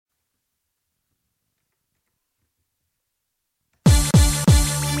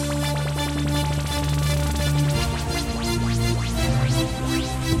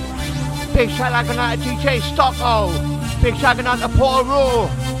Big shout out to DJ Stocko. Big shout out to Paul Raw.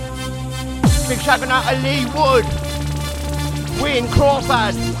 Big shout out to Lee Wood. Wayne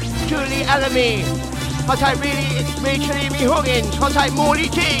Crawford. Julie Elamy. Contact really Rachel Amy Huggins. Contact Molly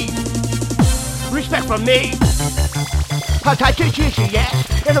G. Respect from me. Contact Juicy,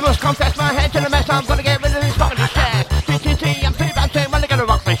 yes. And I must confess my head to the mess. I'm gonna get rid of this fucking stress. TTT, I'm free bouncing when they're gonna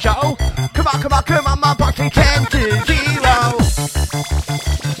rock the show. Come on, come on, come on, my boxing 10 to 0.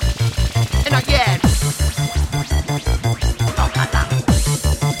 And again.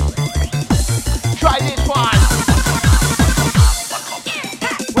 Try this one.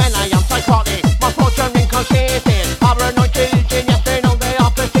 When I am psychotic, my thoughts are inconsistent. Paranoid delusion, yes, they know they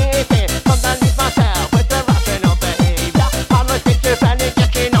are persistent. Underneath myself with the rational behavior. I'm a schizophrenic,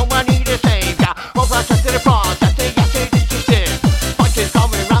 yes, you know I need a savior. Over to the cross, that's the yes, it is distinct. Voices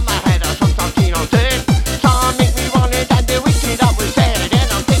going round my head, I sometimes see no sin. Some make me want it, and the wicked I was dead.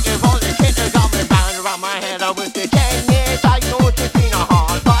 And I'm thinking of all the shit that's going round around my head. I was the 10 years, I know it's been a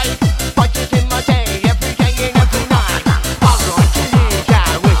hard fight. Voices in my day, every day and every night. Paranoid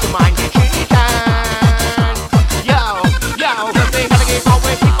delusion, with the mind is cheating. Yo, cause they gotta keep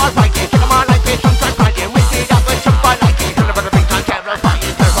always keep on fighting. Check my life is sometimes fighting. Wicked I was some fun like it. Never the big time terror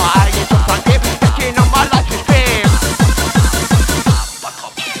fighting. Terrifying, sometimes give. Catching on my life is grim.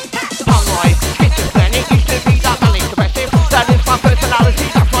 Paranoid, schizophrenic, used to be that manic depressive. That is my personality,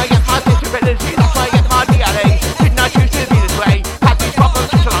 that's why I get my disability. That's why I get my DNA. Did not choose to be this way. Had these problems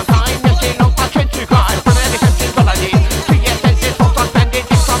such a long time. Yes, you know I tend to cry. But any sense is all I need. See, yes, sense is what I'm spending.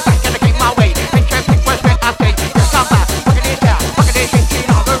 If I'm back, gonna keep my way. Interesting was when I say, yes, I'm back. Fucking it down, fucking it thinking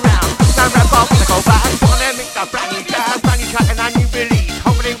all around. Now rap off, gonna go back. Wanna make a brand new track and a new release.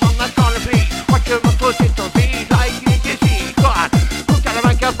 Hopefully one that's gonna please. Watch your muscles, it's on beat like you can see. Go on, put down the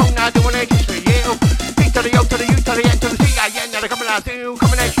microphone now, doing it just for you. B to the O to the U to the N to the C-I-N, now they're coming out to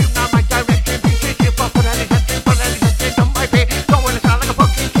coming at you, now my direction. Be shit, you fuck, put any head, on my feet. Don't wanna sound like a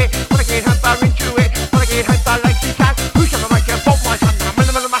fucking kid. Wanna get hyper into it, wanna get hyper like you can. Who's on the microphone, my son? I'm in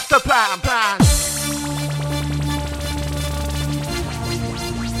the master plan.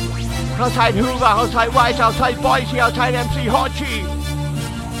 Outside Hoover, outside Wise, outside Boise, outside MC Hodgie.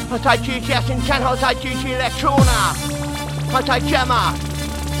 Outside GTS Intent, outside GT Electrona. Outside Gemma.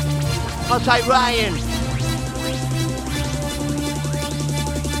 Outside Ryan.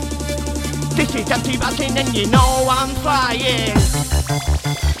 This is MC Bouncin and you know I'm flying.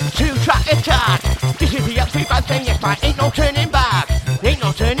 2-track attack. This is the MC Bouncin, yes, I ain't no turning back. Ain't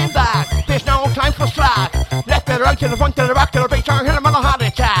no turning back. There's no time for slack. Left to the right, to the front, to the back, to the bass, I'll hit him on a heart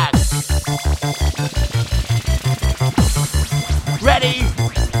attack. Ready?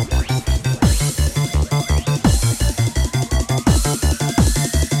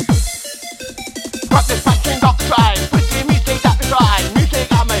 Rock this patching doctrine, with the music that we try. Music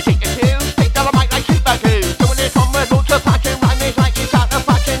I'm a take it to, stick down the mic like super glue. Doing this one with lots of passion, rhyming like it's out of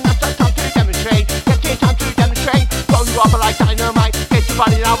fashion. That's the time to demonstrate, get time to demonstrate. Blow you up like dynamite, get your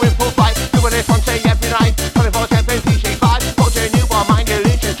body now in full fight. Doing this one say every night, 24/7 PC5. Causing new mind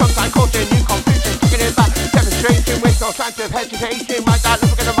illusion, sometimes causing new confusion. Taking it back, demonstrating with no signs of hesitation. Like that,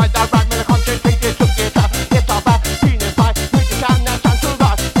 look at the mic, that rhyme in a concentration. Took it up, yes I'm back, feeling fine. Music sound, that sounds so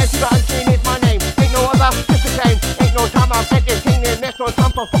right. MC Bouncin is my name, ain't no other, just the same. Ain't no time I'm entertaining, there's no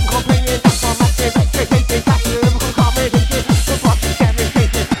time for fucking complaining. That's my massive expectation, that's the lyrical combination. The boxing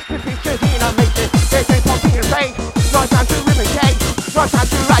demonstration, the picture here amazing. There's no pumping and rain, no time to imitate, no time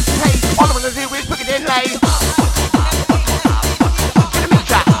to agitate. All I wanna do is put it in lane. Get a mix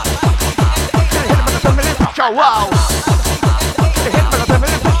track, get a hit him with a feminine picture, whoa. Get a hit him with a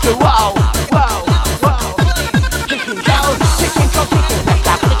feminine picture, whoa. Kicking down, kicking so kicking back.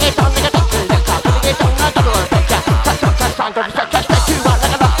 Gonna get on, nigga, that's it, let's go. Gonna get on, I'm gonna respect ya. Touch, I'm gonna respect you, like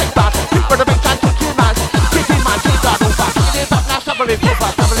a love stick back. You for the big time, kick you, man. Kicking man, keep that on back. Kicking it up now, somebody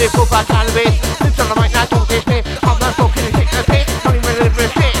pull back, cannabis. Lips on the mic now, don't diss me. I'm not smoking, you take the piss. Don't even live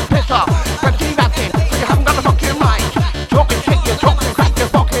with shit, piss off. MC Bouncin, so you haven't got a fucking mind. Talking shit, you're talking crack, you're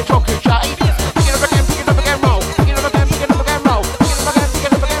fucking talking shite. Pick it up again, roll. Pick it up again, roll. Pick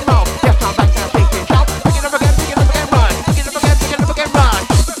it up again, roll. Yes, I'm back now, taking shout. Pick it up again, run. Pick it up again, run.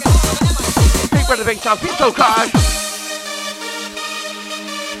 Big brother, big sound, beat so cars.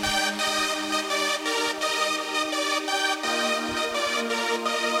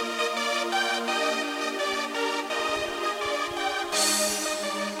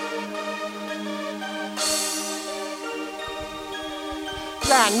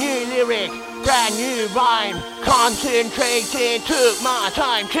 Brand new lyric, brand new rhyme. Concentrated, took my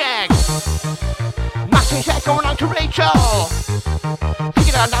time, check. Massive set going on to Rachel. Kick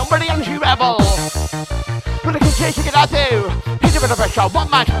it out now, ready on to rebel. Put a kick it out too. Hit Give it a pressure, one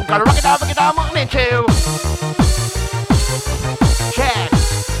man, gotta rock it down, 1 and 2. Check.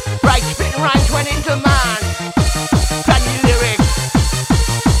 Right, spitting rhymes went into man. Brand new lyrics.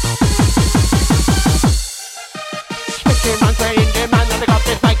 Spitting rhymes went into man, and I got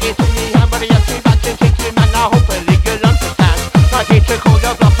this mic into me hand, but I have to back to teaching man, now hopefully you'll understand. I get to call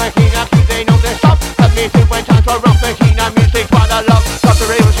your bluff machine, I keep they know they stop. Let me think when times for rough machine, and music's what I love. Got the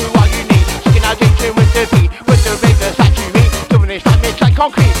ravers who all you need, sticking out dancing with the beat, with the ravers that you meet. Doing this like it's like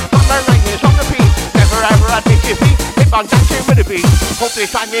concrete, but my ring is on the beat. Never ever admit defeat, keep on dancing with the beat. Hope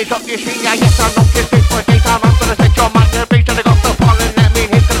this time is up your street, yeah, yes, I know this is for daytime. I'm gonna set your mind to beat, and I got the ball, and that mean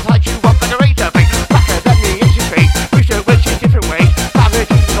he's gonna light you up like a razor blade. Blacker than the ancient trade, we should wish in different ways. Time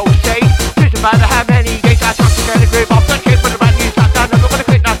is no say, doesn't matter how many days I have to get a grip off the kid, but the brand new start down, I'm gonna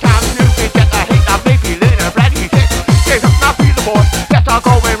quit now, time to get the hate, now maybe little brand new shit. Yes, I'm not feel the board, yes, I'll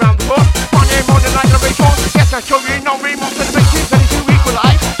go around the world. Morning like a race horse, yes, I show you no remorse, and the big shit ready to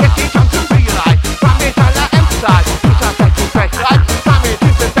equalize. Yes, it's time to realize, time is all I emphasize, it's our sex to specialize. Time is to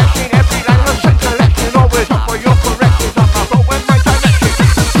perfection, every line of set selection, always up for your corrections, I'm not going my direction.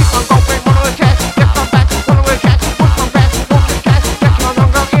 Keep on going, one of the chest, yes, I'm back, one of the chest, what's my best, what's the chest, yes, I'm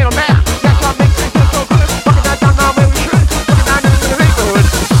not in a mess, yes, I make things so good, looking that down now where we should, looking down into the neighborhood,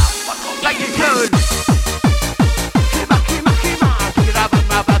 like you should.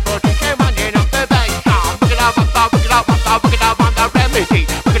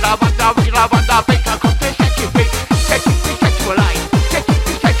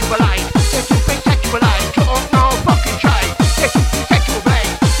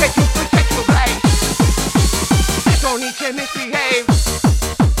 Misbehave. It's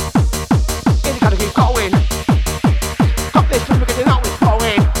gotta keep going. Stop this from because you know it's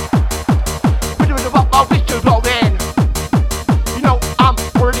flowing. We're doing the rock while we're still blowing. You know I'm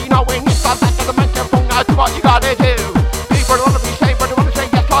already knowing. It's not back to the microphone. That's what you gotta do. People don't wanna be safe, but they wanna say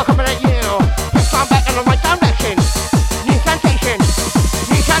yes, I'm coming at you. Put on back in the right direction. New sensation.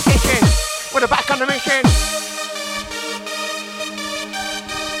 New transition. We're back on the mission.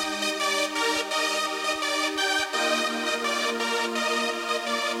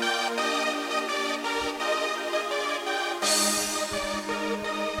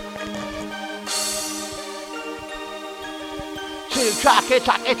 Two-track,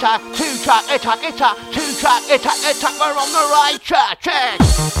 two-track, we're on the right track, check.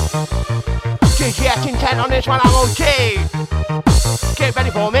 GGS in 10 on this one, I'm OT. Get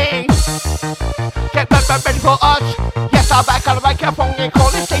ready for me. Get ready for us. Yes, I'm back on the microphone and call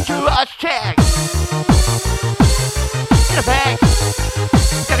this thing to us, check. In the bag.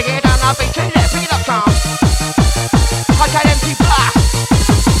 Gotta get down our beat and let it up some. Hot empty blast.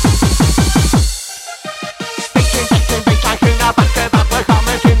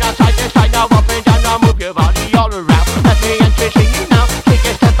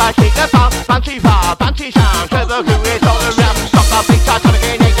 Bouncy sound, turbo crew is all around. Stop our big touch on the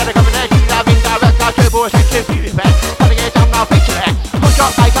game, they gotta come in there. You have indirect, our turbo section, feel it back. Gotta get down our feet to that. Push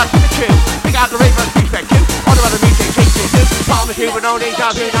up like us to the tune. Big out the river, respect you. All the other music, take this too. Promise you, but no need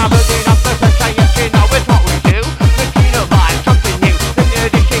to